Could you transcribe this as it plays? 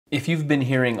If you've been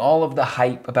hearing all of the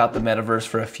hype about the metaverse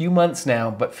for a few months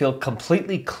now, but feel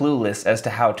completely clueless as to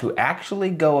how to actually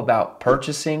go about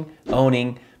purchasing,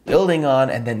 owning, building on,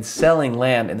 and then selling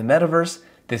land in the metaverse,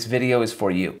 this video is for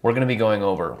you. We're gonna be going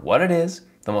over what it is,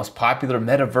 the most popular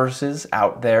metaverses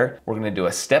out there. We're gonna do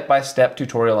a step-by-step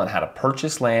tutorial on how to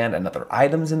purchase land and other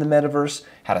items in the metaverse,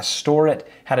 how to store it,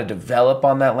 how to develop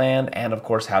on that land, and of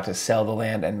course, how to sell the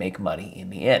land and make money in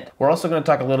the end. We're also gonna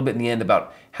talk a little bit in the end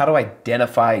about how to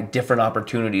identify different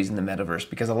opportunities in the metaverse,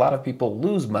 because a lot of people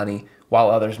lose money while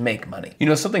others make money. You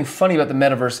know, something funny about the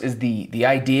metaverse is the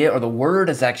idea, or the word,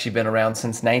 has actually been around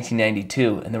since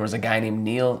 1992, and there was a guy named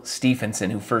Neil Stephenson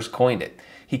who first coined it.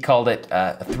 He called it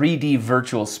a 3D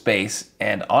virtual space,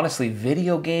 and honestly,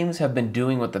 video games have been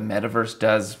doing what the metaverse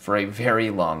does for a very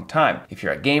long time. If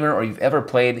you're a gamer or you've ever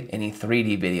played any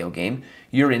 3D video game,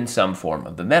 you're in some form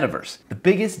of the metaverse. The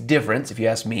biggest difference, if you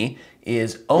ask me,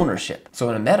 is ownership. So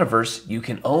in a metaverse, you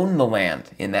can own the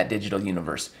land in that digital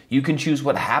universe. You can choose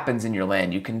what happens in your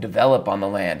land. You can develop on the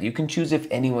land. You can choose if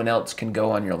anyone else can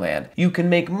go on your land. You can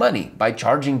make money by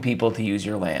charging people to use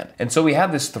your land. And so we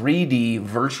have this 3D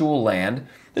virtual land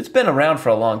that's been around for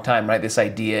a long time, right? This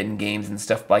idea in games and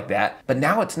stuff like that. But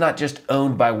now it's not just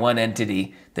owned by one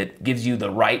entity that gives you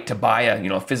the right to buy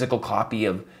a physical copy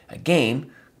of a game,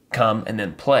 come and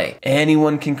then play.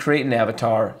 Anyone can create an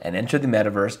avatar and enter the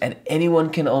metaverse, and anyone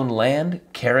can own land,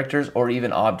 characters, or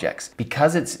even objects.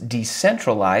 Because it's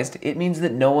decentralized, it means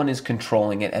that no one is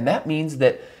controlling it, and that means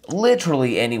that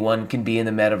literally anyone can be in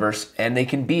the metaverse, and they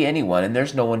can be anyone, and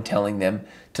there's no one telling them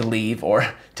to leave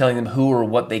or telling them who or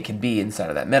what they can be inside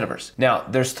of that metaverse. Now,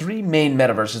 there's three main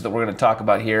metaverses that we're going to talk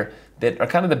about here that are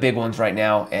kind of the big ones right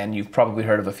now, and you've probably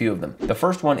heard of a few of them. The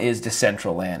first one is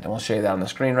Decentraland, and we'll show you that on the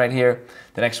screen right here.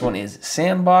 The next one is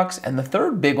Sandbox, and the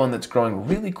third big one that's growing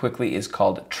really quickly is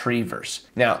called Treeverse.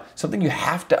 Now, something you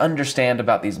have to understand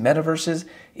about these metaverses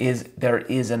is there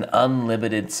is an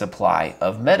unlimited supply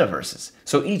of metaverses.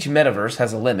 So each metaverse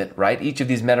has a limit, right? Each of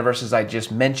these metaverses I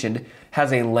just mentioned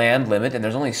has a land limit, and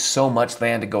there's only so much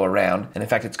land to go around. And in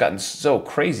fact, it's gotten so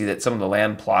crazy that some of the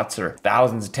land plots are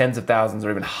thousands, tens of thousands,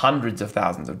 or even hundreds of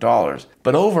thousands of dollars.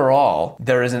 But overall,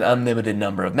 there is an unlimited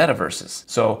number of metaverses.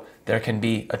 So there can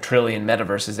be a trillion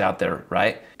metaverses out there,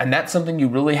 right? And that's something you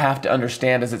really have to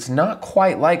understand, is it's not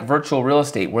quite like virtual real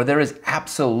estate where there is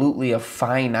absolutely a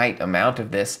finite amount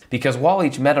of this, because while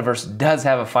each metaverse does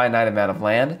have a finite amount of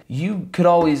land, you could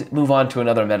always move on to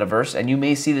another metaverse, and you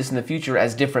may see this in the future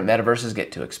as different metaverses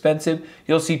get too expensive.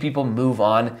 You'll see people move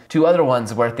on to other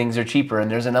ones where things are cheaper,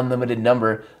 and there's an unlimited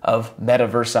number of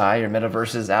metaversi or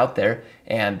metaverses out there,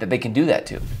 and that they can do that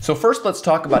too. So first, let's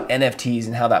talk about NFTs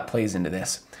and how that plays into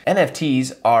this.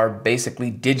 NFTs are basically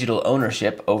digital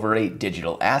ownership over a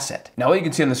digital asset. Now what you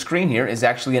can see on the screen here is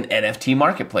actually an NFT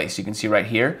marketplace. You can see right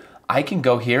here, I can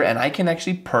go here and I can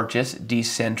actually purchase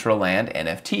Decentraland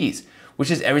NFTs,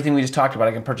 which is everything we just talked about.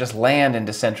 I can purchase land in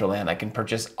Decentraland. I can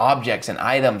purchase objects and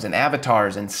items and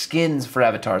avatars and skins for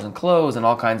avatars and clothes and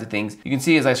all kinds of things. You can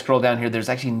see as I scroll down here, there's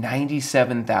actually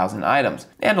 97,000 items,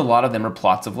 and a lot of them are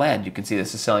plots of land. You can see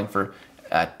this is selling for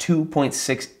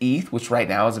 2.6 ETH, which right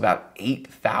now is about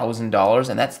 $8,000,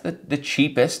 and that's the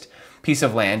cheapest piece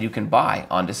of land you can buy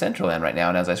on Decentraland right now.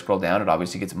 And as I scroll down, it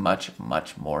obviously gets much,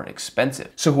 much more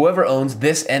expensive. So whoever owns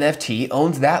this NFT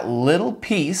owns that little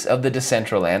piece of the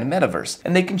Decentraland metaverse,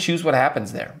 and they can choose what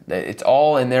happens there. It's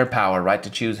all in their power, right, to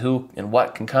choose who and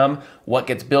what can come, what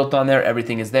gets built on there,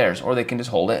 everything is theirs, or they can just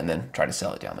hold it and then try to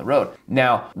sell it down the road.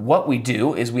 Now, what we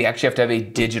do is we actually have to have a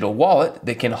digital wallet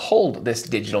that can hold this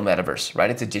digital metaverse,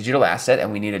 right? It's a digital asset,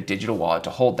 and we need a digital wallet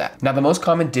to hold that. Now, the most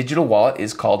common digital wallet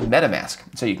is called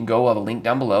Metamask. So you can go a link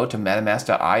down below to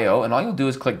metamask.io, and all you'll do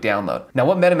is click download. Now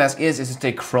what Metamask is it's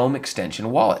a Chrome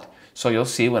extension wallet. So you'll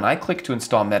see when I click to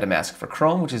install Metamask for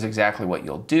Chrome, which is exactly what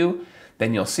you'll do,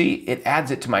 then you'll see it adds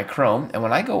it to my Chrome. And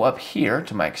when I go up here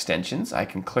to my extensions, I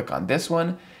can click on this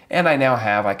one, and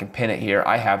I can pin it here.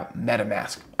 I have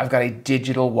Metamask. I've got a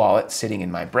digital wallet sitting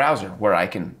in my browser where I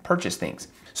can purchase things.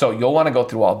 So you'll want to go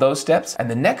through all those steps. And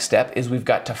the next step is we've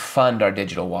got to fund our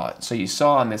digital wallet. So you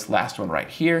saw on this last one right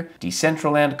here,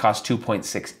 Decentraland costs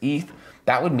 2.6 ETH.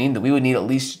 That would mean that we would need at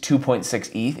least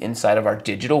 2.6 ETH inside of our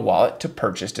digital wallet to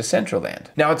purchase Decentraland.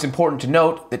 Now it's important to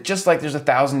note that just like there's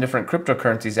 1,000 different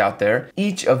cryptocurrencies out there,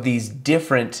 each of these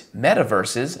different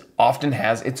metaverses often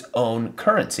has its own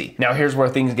currency. Now here's where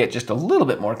things get just a little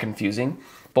bit more confusing.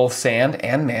 Both Sand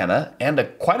and Mana, and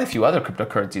quite a few other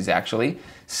cryptocurrencies actually,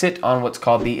 sit on what's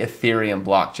called the Ethereum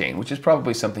blockchain, which is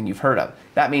probably something you've heard of.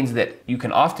 That means that you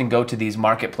can often go to these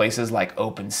marketplaces like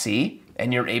OpenSea,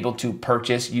 and you're able to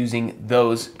purchase using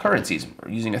those currencies or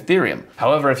using Ethereum.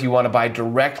 However, if you want to buy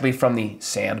directly from the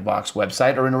Sandbox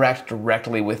website or interact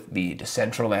directly with the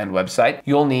Decentraland website,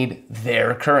 you'll need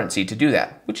their currency to do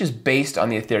that, which is based on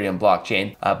the Ethereum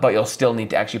blockchain, but you'll still need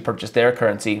to actually purchase their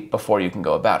currency before you can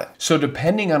go about it. So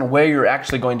depending on where you're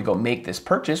actually going to go make this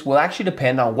purchase will actually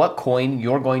depend on what coin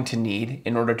you're going to need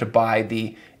in order to buy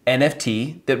the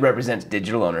NFT that represents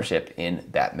digital ownership in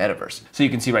that metaverse. So you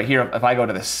can see right here, if I go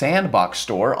to the Sandbox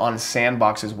store on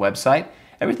Sandbox's website,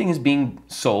 everything is being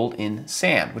sold in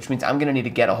sand, which means I'm gonna need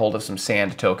to get a hold of some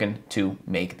sand token to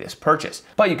make this purchase.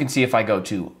 But you can see if I go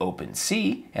to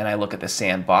OpenSea and I look at the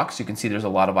Sandbox, you can see there's a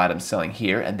lot of items selling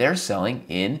here, and they're selling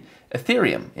in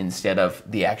Ethereum instead of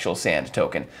the actual sand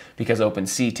token, because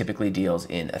OpenSea typically deals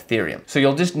in Ethereum. So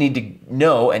you'll just need to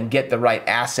know and get the right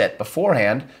asset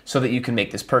beforehand so that you can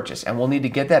make this purchase. And we'll need to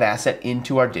get that asset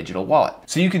into our digital wallet.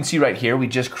 So you can see right here, we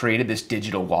just created this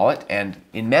digital wallet, and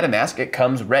in Metamask, it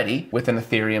comes ready with an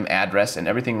Ethereum address and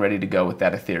everything ready to go with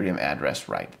that Ethereum address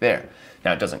right there.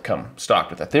 Now, it doesn't come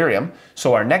stocked with Ethereum,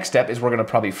 so our next step is we're gonna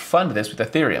probably fund this with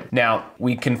Ethereum. Now,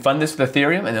 we can fund this with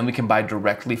Ethereum and then we can buy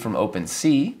directly from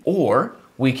OpenSea, or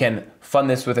we can fund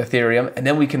this with Ethereum and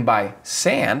then we can buy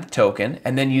Sand token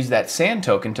and then use that Sand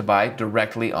token to buy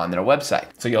directly on their website.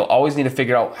 So you'll always need to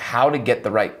figure out how to get the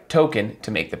right token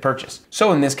to make the purchase.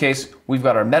 So in this case, we've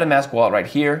got our Metamask wallet right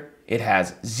here. It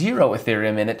has 0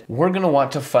 Ethereum in it. We're gonna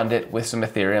want to fund it with some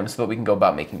Ethereum so that we can go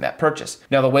about making that purchase.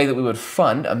 Now, the way that we would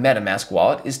fund a Metamask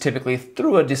wallet is typically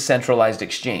through a decentralized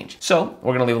exchange. So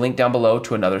we're gonna leave a link down below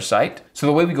to another site. So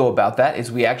the way we go about that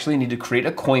is we actually need to create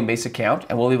a CoinBase account,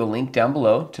 and we'll leave a link down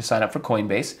below to sign up for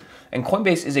CoinBase. And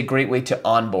CoinBase is a great way to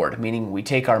onboard, meaning we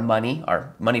take our money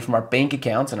from our bank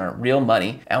accounts and our real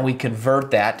money, and we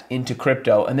convert that into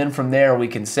crypto. And then from there, we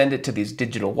can send it to these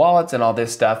digital wallets and all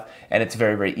this stuff. And it's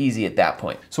very, very easy at that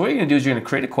point. So what you're gonna do is you're gonna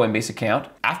create a CoinBase account.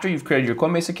 After you've created your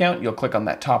CoinBase account, you'll click on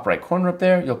that top right corner up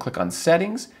there. You'll click on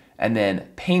settings and then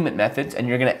payment methods, and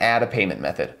you're gonna add a payment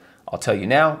method. I'll tell you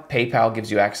now, PayPal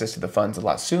gives you access to the funds a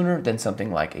lot sooner than something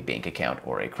like a bank account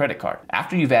or a credit card.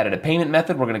 After you've added a payment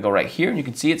method, we're gonna go right here and you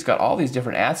can see it's got all these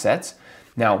different assets.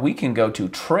 Now we can go to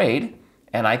trade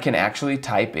and I can actually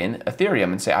type in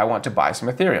Ethereum and say, I want to buy some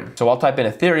Ethereum. So I'll type in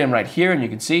Ethereum right here and you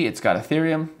can see it's got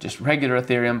Ethereum, just regular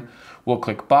Ethereum. We'll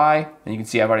click buy and you can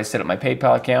see I've already set up my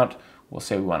PayPal account. We'll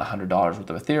say we want $100 worth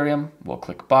of Ethereum. We'll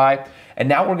click buy. And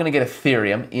now we're gonna get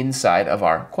Ethereum inside of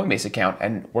our Coinbase account,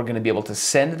 and we're gonna be able to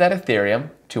send that Ethereum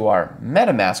to our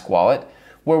Metamask wallet,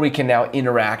 where we can now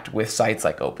interact with sites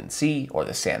like OpenSea or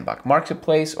the Sandbox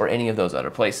Marketplace or any of those other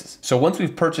places. So once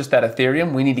we've purchased that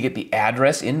Ethereum, we need to get the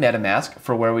address in Metamask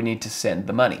for where we need to send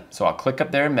the money. So I'll click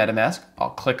up there in Metamask,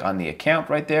 I'll click on the account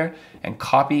right there and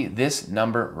copy this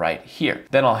number right here.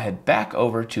 Then I'll head back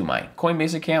over to my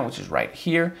Coinbase account, which is right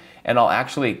here, and I'll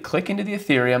actually click into the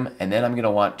Ethereum, and then I'm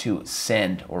gonna want to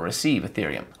send or receive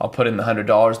Ethereum. I'll put in the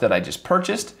 $100 that I just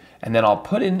purchased, and then I'll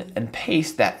put in and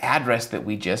paste that address that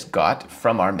we just got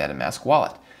from our MetaMask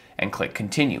wallet and click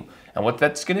continue. And what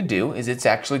that's gonna do is it's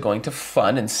actually going to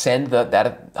fund and send that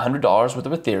 $100 worth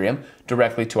of Ethereum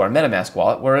directly to our MetaMask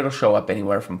wallet, where it'll show up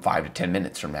anywhere from 5 to 10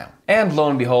 minutes from now. And lo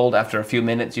and behold, after a few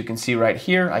minutes, you can see right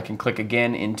here, I can click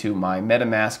again into my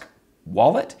MetaMask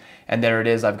wallet, and there it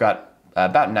is. I've got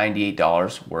about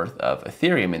 $98 worth of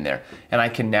Ethereum in there. And I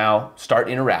can now start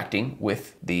interacting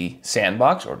with the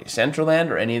Sandbox or Decentraland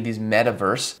or any of these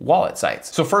Metaverse wallet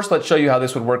sites. So first, let's show you how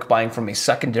this would work buying from a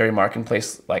secondary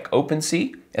marketplace like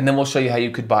OpenSea. And then we'll show you how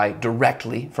you could buy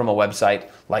directly from a website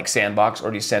like Sandbox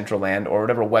or Decentraland or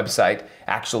whatever website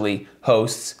actually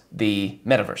hosts the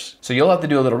Metaverse. So you'll have to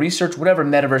do a little research. Whatever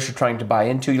Metaverse you're trying to buy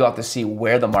into, you'll have to see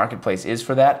where the marketplace is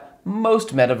for that.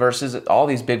 Most Metaverses, all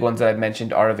these big ones that I've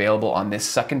mentioned, are available on this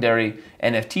secondary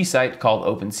NFT site called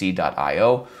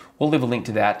OpenSea.io. We'll leave a link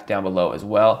to that down below as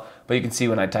well. But you can see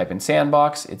when I type in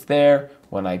Sandbox, it's there.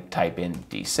 When I type in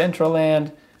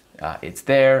Decentraland, it's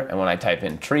there. And when I type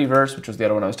in Treeverse, which was the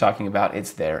other one I was talking about,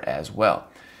 it's there as well.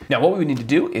 Now, what we would need to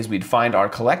do is we'd find our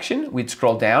collection, we'd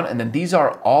scroll down, and then these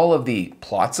are all of the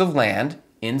plots of land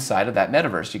inside of that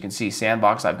Metaverse. You can see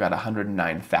Sandbox, I've got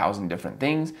 109,000 different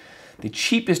things. The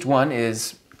cheapest one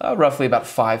is roughly about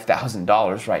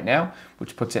 $5,000 right now,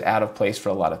 which puts it out of place for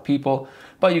a lot of people.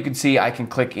 But you can see I can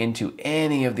click into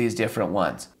any of these different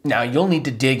ones. Now, you'll need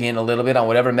to dig in a little bit on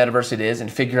whatever Metaverse it is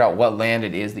and figure out what land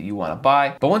it is that you want to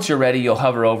buy. But once you're ready, you'll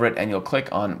hover over it and you'll click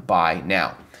on Buy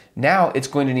Now. Now it's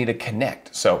going to need to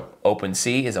connect. So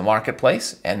OpenSea is a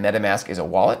marketplace and MetaMask is a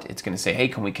wallet. It's going to say, hey,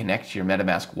 can we connect to your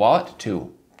MetaMask wallet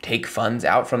to take funds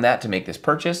out from that to make this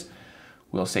purchase?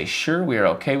 We'll say, sure, we are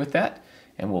okay with that.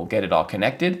 and we'll get it all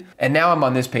connected. And now I'm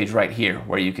on this page right here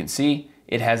where you can see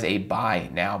it has a buy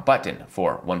now button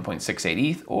for 1.68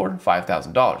 ETH or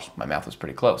 $5,000. My math was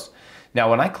pretty close. Now,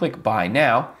 when I click buy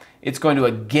now, it's going to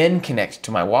again connect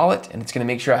to my wallet and it's going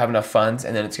to make sure I have enough funds,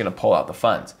 and then it's going to pull out the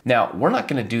funds. Now, we're not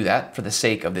going to do that for the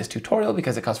sake of this tutorial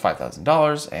because it costs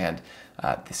 $5,000 and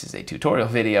this is a tutorial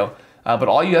video. But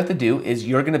all you have to do is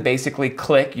you're going to basically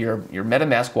click your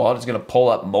Metamask wallet is going to pull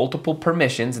up multiple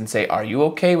permissions and say, are you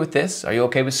okay with this? Are you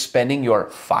okay with spending your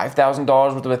 $5,000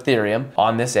 worth of Ethereum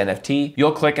on this NFT?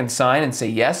 You'll click and sign and say,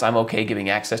 yes, I'm okay giving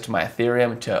access to my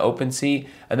Ethereum to OpenSea.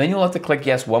 And then you'll have to click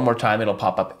yes one more time. It'll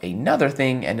pop up another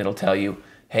thing and it'll tell you,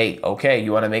 hey, okay,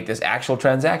 you want to make this actual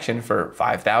transaction for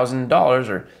 $5,000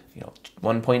 or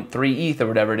 1.3 ETH or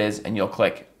whatever it is. And you'll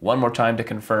click one more time to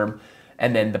confirm,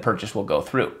 and then the purchase will go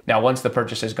through. Now, once the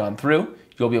purchase has gone through,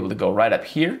 you'll be able to go right up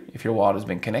here. If your wallet has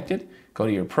been connected, go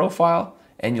to your profile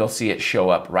and you'll see it show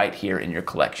up right here in your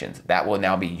collections. That will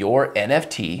now be your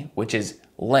NFT, which is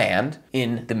land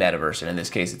in the metaverse. And in this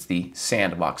case, it's the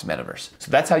Sandbox metaverse. So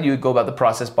that's how you would go about the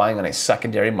process buying on a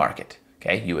secondary market.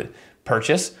 Okay, you would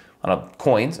purchase on a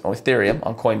coins or Ethereum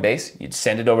on CoinBase. You'd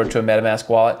send it over to a Metamask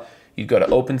wallet. You'd go to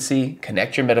OpenSea,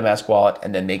 connect your Metamask wallet,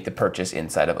 and then make the purchase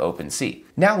inside of OpenSea.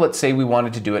 Now, let's say we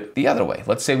wanted to do it the other way.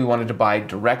 Let's say we wanted to buy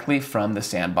directly from the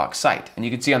Sandbox site. And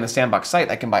you can see on the Sandbox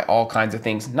site, I can buy all kinds of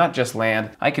things, not just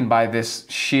land. I can buy this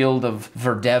shield of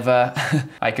Verdeva.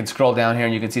 I can scroll down here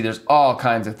and you can see there's all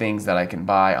kinds of things that I can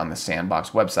buy on the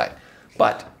Sandbox website.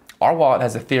 But our wallet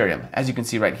has Ethereum. As you can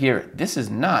see right here, this is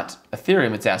not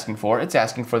Ethereum it's asking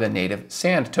for the native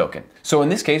Sand token. So in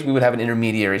this case, we would have an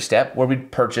intermediary step where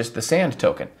we'd purchase the Sand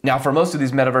token. Now, for most of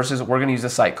these metaverses, we're gonna use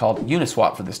a site called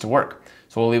Uniswap for this to work.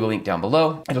 So we'll leave a link down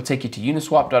below. It'll take you to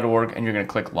uniswap.org and you're gonna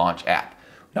click Launch App.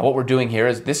 Now, what we're doing here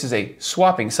is this is a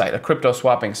swapping site, a crypto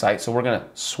swapping site. So we're gonna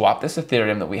swap this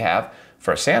Ethereum that we have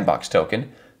for a Sandbox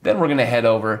token. Then we're gonna head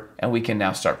over and we can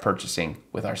now start purchasing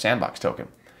with our Sandbox token.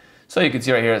 So you can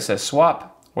see right here, it says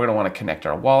swap. We're gonna wanna connect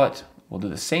our wallet. We'll do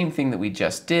the same thing that we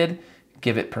just did,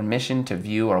 give it permission to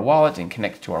view our wallet and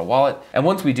connect to our wallet. And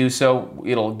once we do so,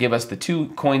 it'll give us the two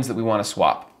coins that we wanna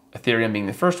swap, Ethereum being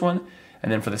the first one.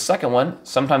 And then for the second one,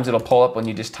 sometimes it'll pull up when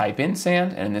you just type in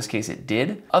Sand, and in this case it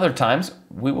did. Other times,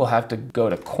 we will have to go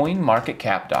to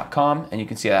coinmarketcap.com, and you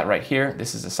can see that right here.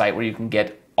 This is a site where you can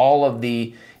get all of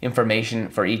the information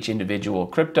for each individual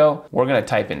crypto. We're gonna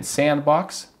type in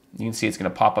Sandbox. You can see it's gonna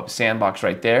pop up Sandbox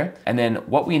right there. And then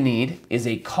what we need is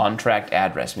a contract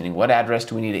address, meaning what address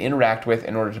do we need to interact with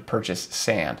in order to purchase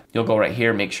Sand. You'll go right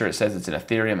here, make sure it says it's an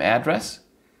Ethereum address,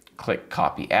 click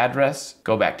copy address,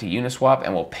 go back to Uniswap,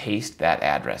 and we'll paste that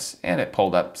address. And it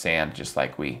pulled up Sand just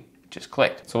like we just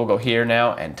clicked. So we'll go here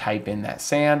now and type in that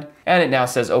Sand. And it now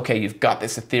says, okay, you've got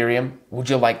this Ethereum. Would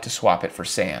you like to swap it for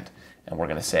Sand? And we're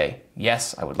gonna say,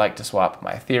 yes, I would like to swap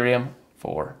my Ethereum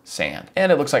for Sand.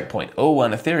 And it looks like 0.01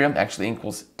 Ethereum actually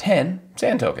equals 10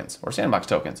 Sand tokens or Sandbox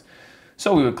tokens.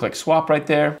 So we would click swap right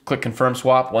there, click confirm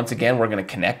swap. Once again, we're gonna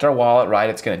connect our wallet, right?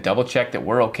 It's gonna double check that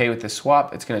we're okay with this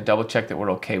swap. It's gonna double check that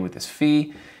we're okay with this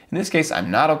fee. In this case,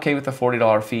 I'm not okay with the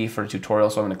 $40 fee for a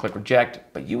tutorial, so I'm gonna click reject,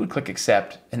 but you would click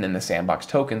accept, and then the Sandbox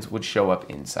tokens would show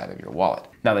up inside of your wallet.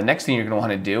 Now, the next thing you're gonna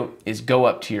wanna do is go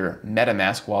up to your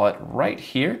Metamask wallet right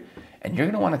here, and you're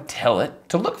gonna wanna tell it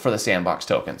to look for the Sandbox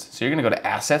tokens. So you're gonna go to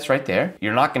assets right there.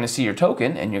 You're not gonna see your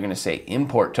token, and you're gonna say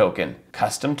import token,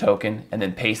 custom token, and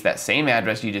then paste that same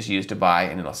address you just used to buy,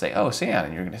 and it'll say, oh, Sand,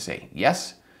 and you're gonna say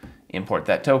yes, import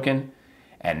that token.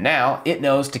 And now it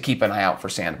knows to keep an eye out for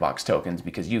Sandbox tokens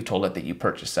because you've told it that you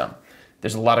purchased some.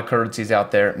 There's a lot of currencies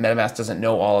out there. MetaMask doesn't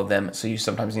know all of them, so you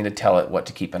sometimes need to tell it what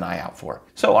to keep an eye out for.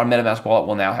 So our MetaMask wallet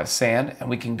will now have Sand, and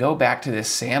we can go back to this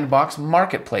Sandbox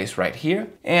marketplace right here,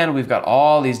 and we've got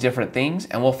all these different things,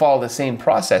 and we'll follow the same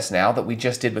process now that we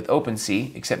just did with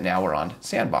OpenSea, except now we're on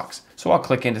Sandbox. So I'll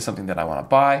click into something that I want to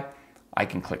buy. I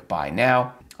can click buy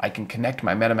now. I can connect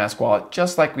my Metamask wallet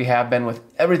just like we have been with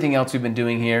everything else we've been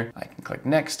doing here. I can click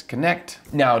next, connect.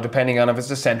 Now, depending on if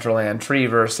it's a Decentraland,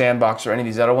 Trevor, Sandbox, or any of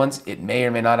these other ones, it may or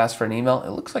may not ask for an email.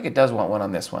 It looks like it does want one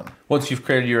on this one. Once you've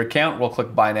created your account, we'll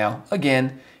click buy now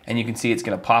again, and you can see it's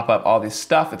gonna pop up all this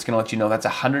stuff. It's gonna let you know that's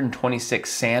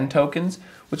 126 Sand tokens,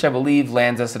 which I believe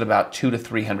lands us at about $200 to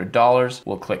 $300.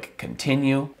 We'll click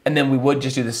continue. And then we would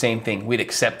just do the same thing. We'd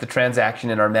accept the transaction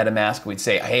in our MetaMask. We'd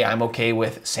say, hey, I'm okay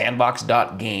with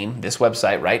sandbox.game, this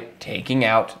website, right? Taking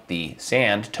out the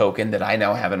Sand token that I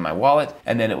now have in my wallet,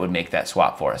 and then it would make that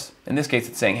swap for us. In this case,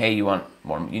 it's saying, hey, you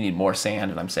need more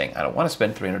Sand, and I'm saying, I don't wanna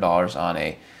spend $300 on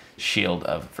a shield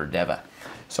of Verdeva.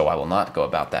 So I will not go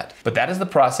about that. But that is the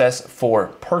process for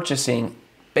purchasing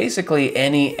basically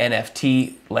any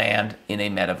NFT land in a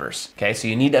metaverse. Okay, so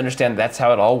you need to understand that's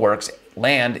how it all works.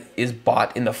 Land is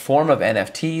bought in the form of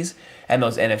NFTs, and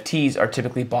those NFTs are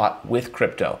typically bought with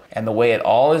crypto. And the way it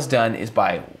all is done is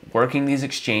by working these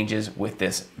exchanges with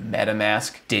this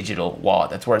Metamask digital wallet.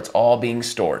 That's where it's all being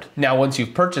stored. Now, once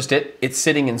you've purchased it, it's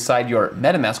sitting inside your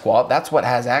Metamask wallet. That's what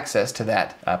has access to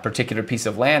that particular piece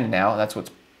of land now. That's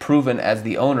what's proven as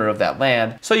the owner of that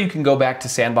land. So you can go back to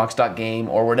sandbox.game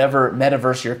or whatever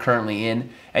metaverse you're currently in,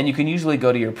 and you can usually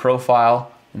go to your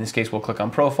profile. In this case, we'll click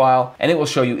on profile, and it will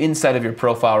show you inside of your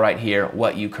profile right here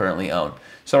what you currently own.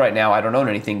 So right now, I don't own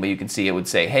anything, but you can see it would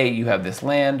say, hey, you have this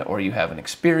land, or you have an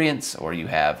experience, or you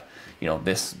have, you know,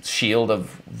 this shield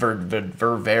of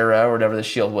Ververa, or whatever the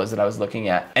shield was that I was looking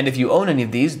at. And if you own any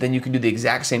of these, then you can do the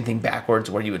exact same thing backwards,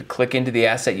 where you would click into the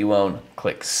asset you own,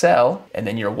 click sell, and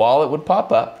then your wallet would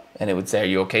pop up, and it would say, are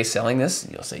you okay selling this?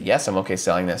 You'll say, yes, I'm okay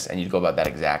selling this, and you'd go about that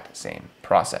exact same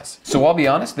process. So I'll be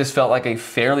honest, this felt like a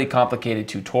fairly complicated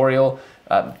tutorial,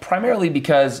 primarily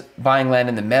because buying land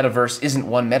in the metaverse isn't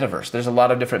one metaverse. There's a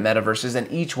lot of different metaverses, and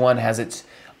each one has its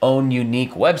own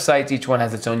unique websites, each one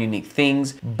has its own unique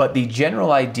things, but the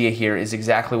general idea here is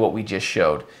exactly what we just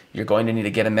showed. You're going to need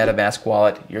to get a MetaMask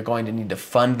wallet, you're going to need to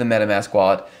fund the MetaMask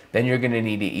wallet, then you're going to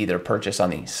need to either purchase on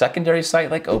the secondary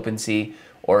site like OpenSea,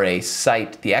 or a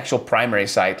site, the actual primary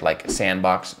site like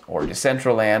Sandbox or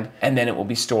Decentraland, and then it will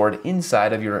be stored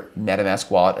inside of your MetaMask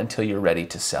wallet until you're ready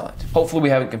to sell it. Hopefully we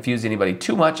haven't confused anybody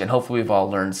too much, and hopefully we've all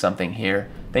learned something here.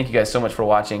 Thank you guys so much for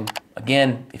watching.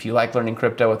 Again, if you like learning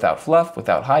crypto without fluff,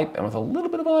 without hype, and with a little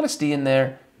bit of honesty in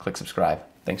there, click subscribe.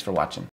 Thanks for watching.